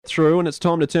through, and it's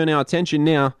time to turn our attention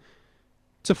now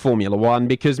to Formula One,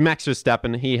 because Max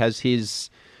Verstappen, he has his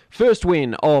first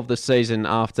win of the season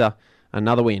after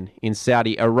another win in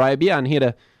Saudi Arabia. And here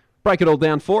to break it all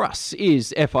down for us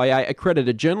is FIA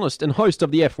accredited journalist and host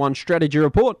of the F1 Strategy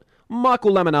Report,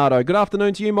 Michael Lamonato. Good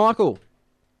afternoon to you, Michael.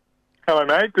 Hello,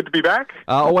 mate. Good to be back.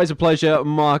 Always a pleasure,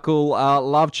 Michael.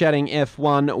 Love chatting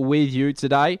F1 with you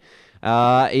today.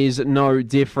 Is no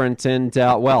different. And,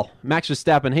 Max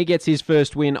Verstappen, he gets his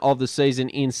first win of the season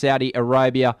in Saudi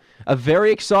Arabia. A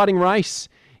very exciting race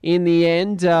in the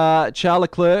end. Charles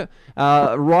Leclerc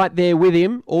right there with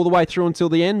him all the way through until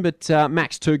the end, but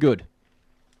Max too good.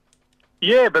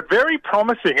 Yeah, but very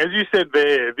promising. As you said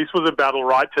there, this was a battle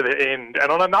right to the end.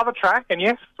 And on another track, and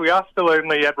yes, we are still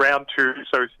only at round 2,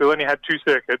 so we still only had 2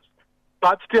 circuits.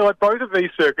 But still, at both of these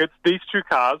circuits, these 2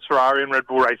 cars, Ferrari and Red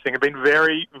Bull Racing, have been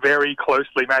very, very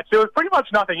closely matched. There was pretty much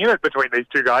nothing in it between these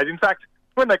 2 guys. In fact,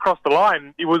 when they crossed the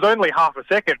line, it was only half a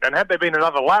second. And had there been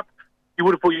another lap, you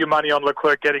would have put your money on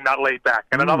Leclerc getting that lead back.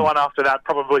 And another one after that,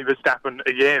 probably Verstappen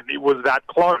again. It was that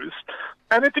close.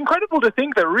 And it's incredible to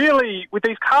think that really, with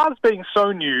these cars being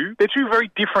so new, they're 2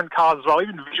 very different cars as well.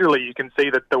 Even visually, you can see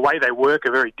that the way they work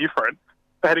are very different.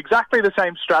 They had exactly the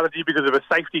same strategy because of a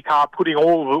safety car, putting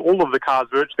all of the cars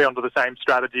virtually onto the same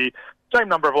strategy. Same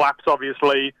number of laps,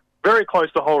 obviously. Very close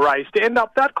the whole race. To end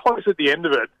up that close at the end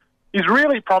of it is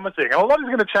really promising. And a lot is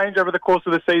going to change over the course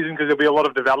of the season because there'll be a lot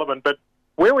of development. But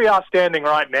where we are standing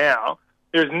right now,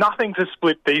 there's nothing to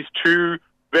split these 2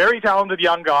 very talented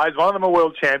young guys. One of them a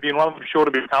world champion, one of them sure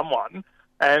to become one.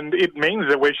 And it means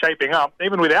that we're shaping up,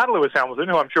 even without Lewis Hamilton,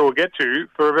 who I'm sure we'll get to,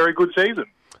 for a very good season.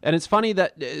 And it's funny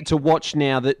that to watch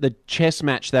now the chess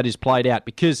match that is played out,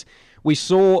 because we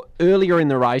saw earlier in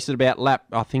the race at about lap,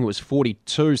 I think it was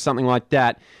 42, something like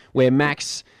that, where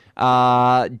Max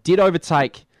did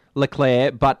overtake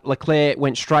Leclerc, but Leclerc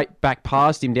went straight back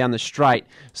past him down the straight.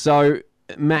 So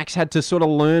Max had to sort of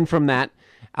learn from that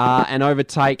and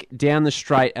overtake down the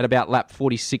straight at about lap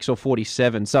 46 or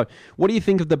 47. So what do you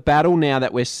think of the battle now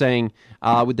that we're seeing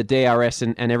with the DRS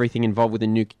and everything involved with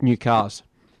the new cars?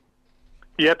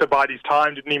 He had to bide his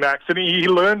time, didn't he, Max? And he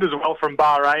learned as well from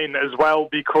Bahrain as well,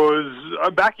 because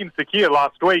back in Sakir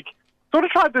last week, sort of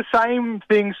tried the same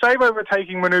thing, save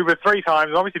overtaking manoeuvre 3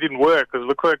 times. Obviously didn't work because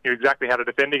Leclerc knew exactly how to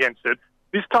defend against it.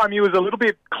 This time he was a little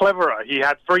bit cleverer. He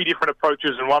had 3 different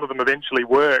approaches and one of them eventually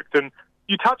worked. And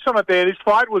you touched on it there. This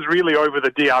fight was really over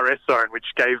the DRS zone, which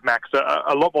gave Max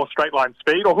a lot more straight-line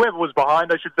speed, or whoever was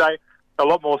behind, I should say, a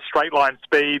lot more straight-line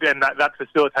speed, and that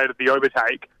facilitated the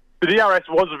overtake. The DRS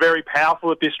was very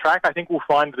powerful at this track. I think we'll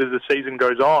find that as the season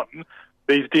goes on,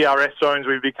 these DRS zones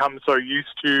we've become so used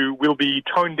to will be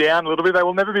toned down a little bit. They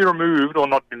will never be removed, or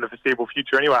not in the foreseeable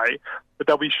future anyway, but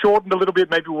they'll be shortened a little bit.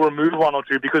 Maybe we'll remove 1 or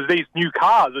 2, because these new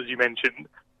cars, as you mentioned,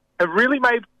 have really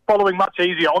made following much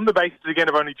easier on the basis, again,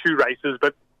 of only 2 races,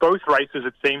 but both races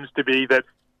it seems to be that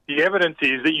the evidence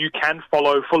is that you can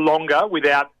follow for longer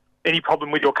without any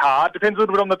problem with your car. It depends a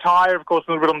little bit on the tyre, of course,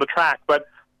 a little bit on the track, but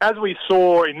as we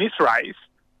saw in this race,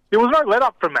 there was no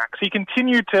let-up from Max. He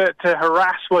continued to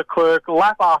harass Leclerc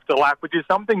lap after lap, which is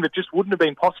something that just wouldn't have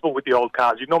been possible with the old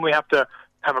cars. You'd normally have to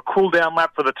have a cool-down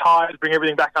lap for the tyres, bring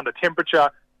everything back under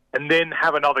temperature, and then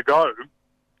have another go.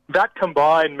 That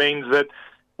combined means that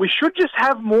we should just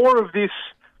have more of this,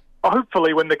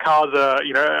 hopefully when the cars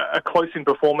are close in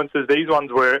performance as these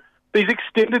ones were, these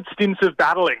extended stints of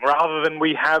battling rather than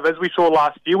we have, as we saw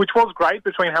last year, which was great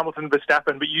between Hamilton and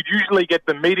Verstappen, but you'd usually get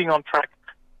them meeting on track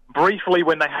briefly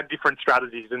when they had different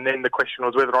strategies, and then the question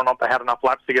was whether or not they had enough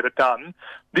laps to get it done.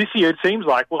 This year it seems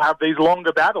like we'll have these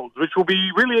longer battles, which will be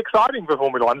really exciting for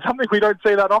Formula One, something we don't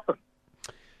see that often.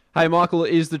 Hey, Michael,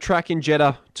 is the track in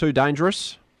Jeddah too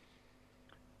dangerous?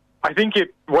 I think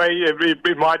it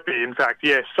might be, in fact,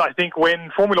 yes. I think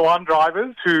when Formula One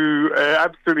drivers, who are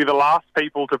absolutely the last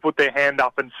people to put their hand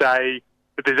up and say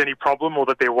that there's any problem or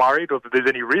that they're worried or that there's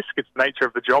any risk, it's the nature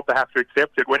of the job, they have to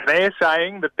accept it. When they're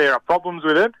saying that there are problems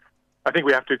with it, I think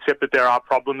we have to accept that there are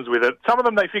problems with it. Some of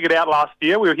them they figured out last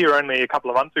year. We were here only a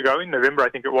couple of months ago, in November I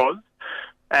think it was.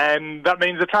 And that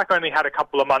means the track only had a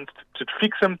couple of months to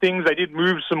fix some things. They did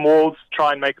move some walls to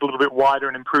try and make it a little bit wider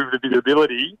and improve the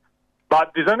visibility.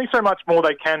 But there's only so much more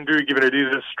they can do, given it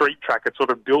is a street track. It's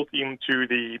sort of built into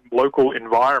the local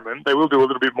environment. They will do a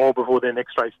little bit more before their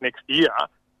next race next year.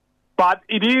 But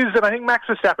it is, and I think Max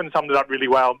Verstappen summed it up really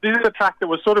well, this is a track that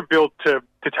was sort of built to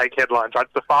take headlines, right?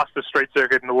 It's the fastest street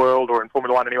circuit in the world, or in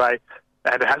Formula One anyway,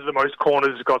 and it has the most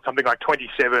corners. It's got something like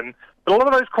 27. But a lot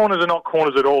of those corners are not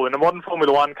corners at all. In a modern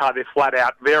Formula One car, they're flat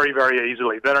out very, very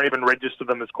easily. They don't even register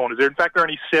them as corners. In fact, there are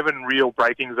only 7 real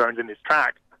braking zones in this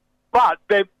track. But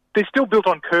they're they're still built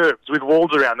on curves with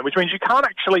walls around them, which means you can't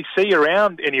actually see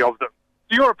around any of them.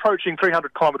 So you're approaching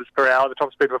 300 kilometres per hour, the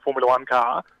top speed of a Formula One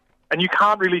car, and you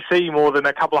can't really see more than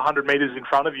a couple of hundred metres in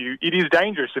front of you. It is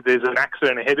dangerous if there's an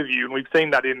accident ahead of you, and we've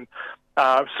seen that in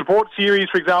support series,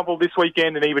 for example, this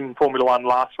weekend, and even in Formula One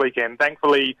last weekend.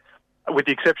 Thankfully, with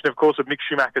the exception, of course, of Mick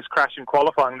Schumacher's crash in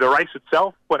qualifying, the race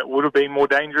itself, when it would have been more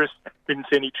dangerous, didn't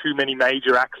see any too many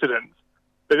major accidents.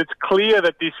 But it's clear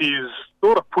that this is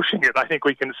sort of pushing it, I think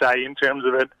we can say, in terms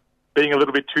of it being a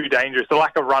little bit too dangerous. The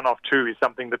lack of runoff, too, is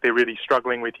something that they're really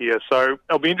struggling with here. So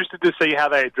I'll be interested to see how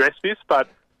they address this, but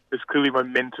there's clearly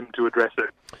momentum to address it.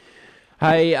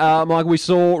 Hey, Michael, we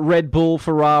saw Red Bull,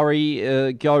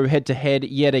 Ferrari go head-to-head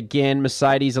yet again.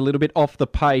 Mercedes a little bit off the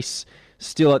pace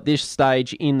still at this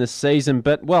stage in the season.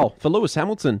 But, well, for Lewis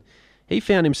Hamilton, he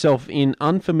found himself in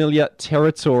unfamiliar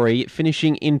territory,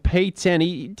 finishing in P10.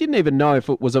 He didn't even know if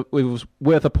it was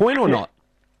worth a point or not.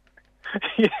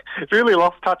 Yeah, he's really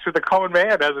lost touch with the common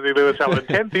man, hasn't he, Lewis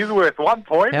Hamilton? 10th is worth 1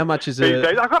 point. How much is a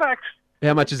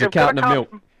carton of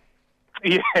milk?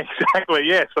 Yeah, exactly,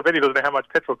 yes. I bet he doesn't know how much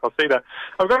petrol costs either.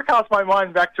 I've got to cast my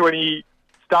mind back to when he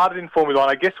started in Formula One.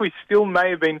 I guess we still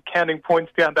may have been counting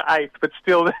points down to 8th, but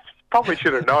still, probably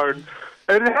should have known.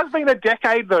 And it has been a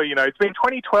decade, though, you know. It's been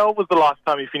 2012 was the last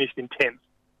time he finished in 10th,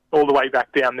 all the way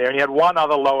back down there. And he had one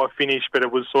other lower finish, but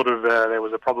it was sort of, there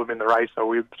was a problem in the race, so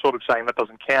we're sort of saying that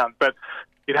doesn't count. But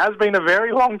it has been a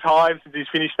very long time since he's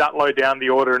finished that low down the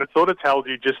order, and it sort of tells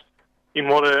you just in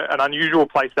what an unusual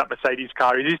place that Mercedes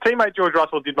car is. His teammate George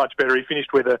Russell did much better. He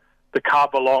finished where the car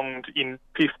belonged in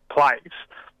 5th place.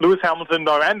 Lewis Hamilton,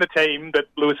 though, and the team, that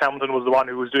Lewis Hamilton was the one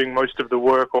who was doing most of the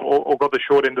work or got the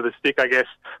short end of the stick, I guess,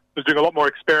 was doing a lot more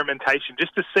experimentation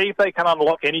just to see if they can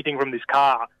unlock anything from this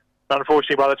car.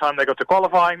 Unfortunately, by the time they got to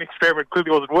qualifying, the experiment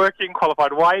clearly wasn't working.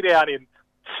 Qualified way down in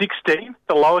 16th,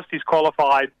 the lowest he's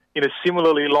qualified in a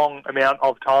similarly long amount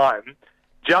of time.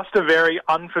 Just a very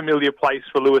unfamiliar place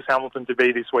for Lewis Hamilton to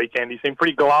be this weekend. He seemed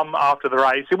pretty glum after the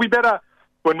race. It'll be better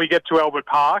when we get to Albert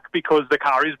Park because the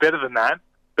car is better than that.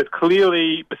 But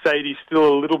clearly, Mercedes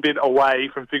still a little bit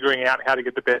away from figuring out how to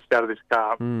get the best out of this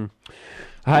car.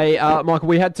 Hey, Michael,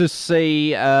 we had to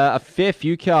see a fair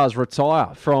few cars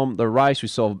retire from the race. We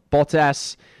saw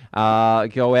Bottas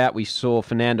go out. We saw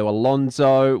Fernando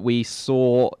Alonso. We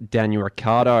saw Daniel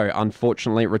Ricciardo,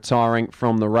 unfortunately, retiring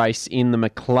from the race in the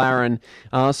McLaren.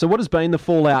 So what has been the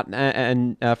fallout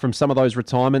and from some of those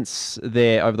retirements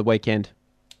there over the weekend?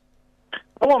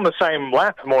 All on the same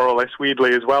lap, more or less,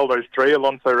 weirdly as well, those three,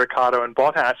 Alonso, Ricciardo and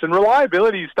Bottas. And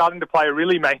reliability is starting to play a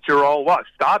really major role. Well,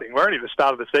 we're only at the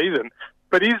start of the season.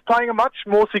 But he's playing a much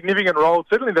more significant role,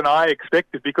 certainly than I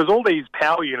expected, because all these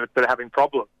power units that are having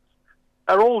problems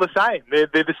are all the same. They're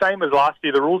the same as last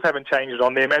year. The rules haven't changed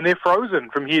on them, and they're frozen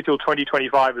from here till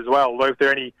 2025 as well. Although if there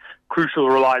are any crucial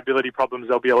reliability problems,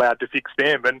 they'll be allowed to fix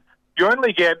them. And you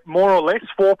only get more or less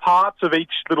 4 parts of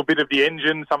each little bit of the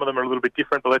engine. Some of them are a little bit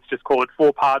different, but let's just call it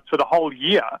 4 parts for the whole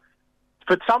year.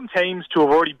 For some teams to have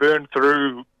already burned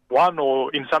through 1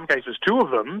 or, in some cases, 2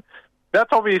 of them, that's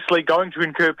obviously going to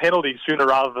incur penalties sooner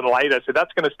rather than later. So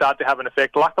that's going to start to have an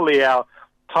effect. Luckily, our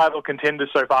title contenders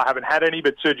so far haven't had any,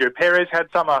 but Sergio Perez had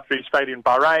some after his fate in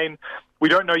Bahrain. We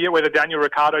don't know yet whether Daniel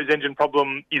Ricciardo's engine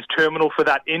problem is terminal for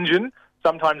that engine.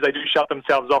 Sometimes they do shut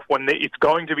themselves off when it's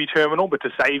going to be terminal, but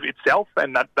to save itself,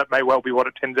 and that may well be what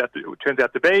it turns out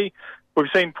to be. We've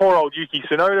seen poor old Yuki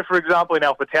Tsunoda, for example, in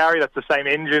AlphaTauri. That's the same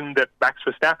engine that Max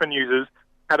Verstappen uses.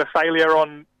 Had a failure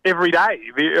on every day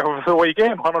of the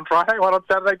weekend. One on Friday, one on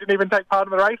Saturday. Didn't even take part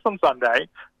in the race on Sunday.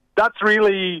 That's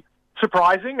really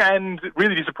surprising and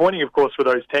really disappointing, of course, for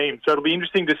those teams. So it'll be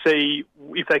interesting to see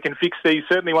if they can fix these.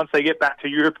 Certainly once they get back to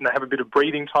Europe and they have a bit of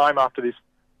breathing time after this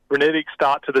frenetic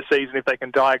start to the season, if they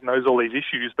can diagnose all these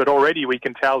issues. But already we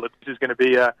can tell that this is going to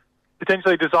be a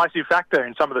potentially decisive factor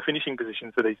in some of the finishing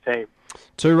positions for these teams.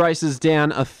 2 races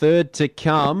down, a third to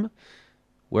come.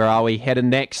 Where are we headed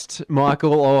next,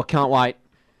 Michael? Oh, can't wait.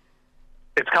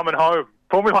 It's coming home.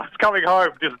 Formula One's coming home.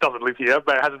 It doesn't live here,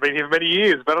 but it hasn't been here for many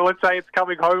years. But let's say it's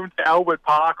coming home to Albert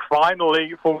Park.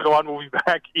 Finally, Formula One will be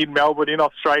back in Melbourne, in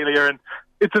Australia. And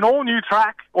it's an all-new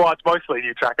track. Well, it's mostly a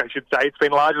new track, I should say. It's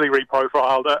been largely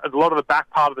reprofiled. A lot of the back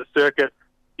part of the circuit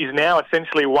is now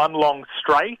essentially one long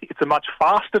straight. It's a much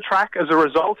faster track as a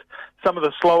result. Some of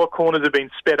the slower corners have been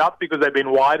sped up because they've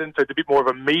been widened, so it's a bit more of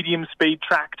a medium-speed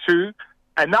track too.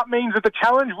 And that means that the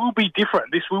challenge will be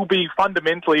different. This will be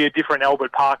fundamentally a different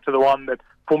Albert Park to the one that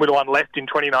Formula One left in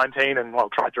 2019 and, well,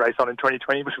 tried to race on in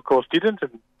 2020, which of course didn't,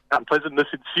 and unpleasantness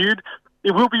ensued.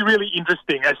 It will be really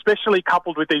interesting, especially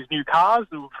coupled with these new cars,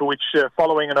 for which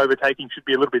following and overtaking should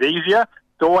be a little bit easier.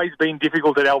 It's always been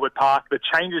difficult at Albert Park. The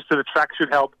changes to the track should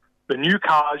help The new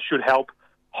cars should help.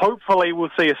 Hopefully we'll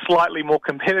see a slightly more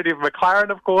competitive McLaren,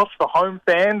 of course, for home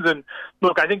fans. And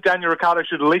look, I think Daniel Ricciardo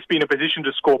should at least be in a position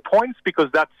to score points, because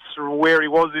that's where he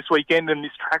was this weekend, and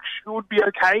this track should be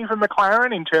okay for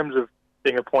McLaren in terms of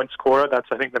being a point scorer. That's,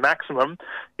 I think, the maximum.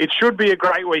 It should be a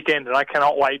great weekend, and I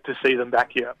cannot wait to see them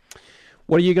back here.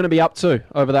 What are you going to be up to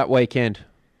over that weekend?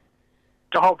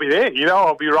 I'll be there.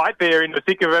 I'll be right there in the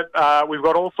thick of it. We've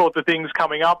got all sorts of things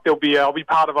coming up. I'll be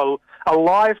part of a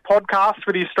live podcast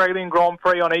for the Australian Grand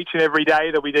Prix on each and every day.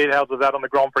 There'll be details of that on the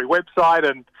Grand Prix website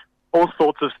and all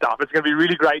sorts of stuff. It's going to be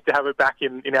really great to have it back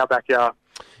in our backyard.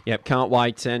 Yep, can't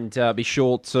wait. And be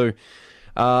sure to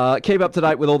keep up to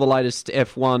date with all the latest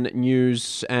F1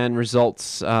 news and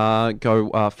results.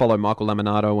 Go follow Michael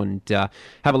Lamonato and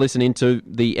have a listen into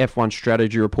the F1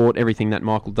 strategy report. Everything that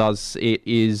Michael does, it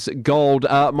is gold.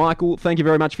 Michael, thank you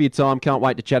very much for your time. Can't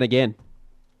wait to chat again.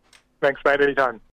 Thanks, mate. Anytime.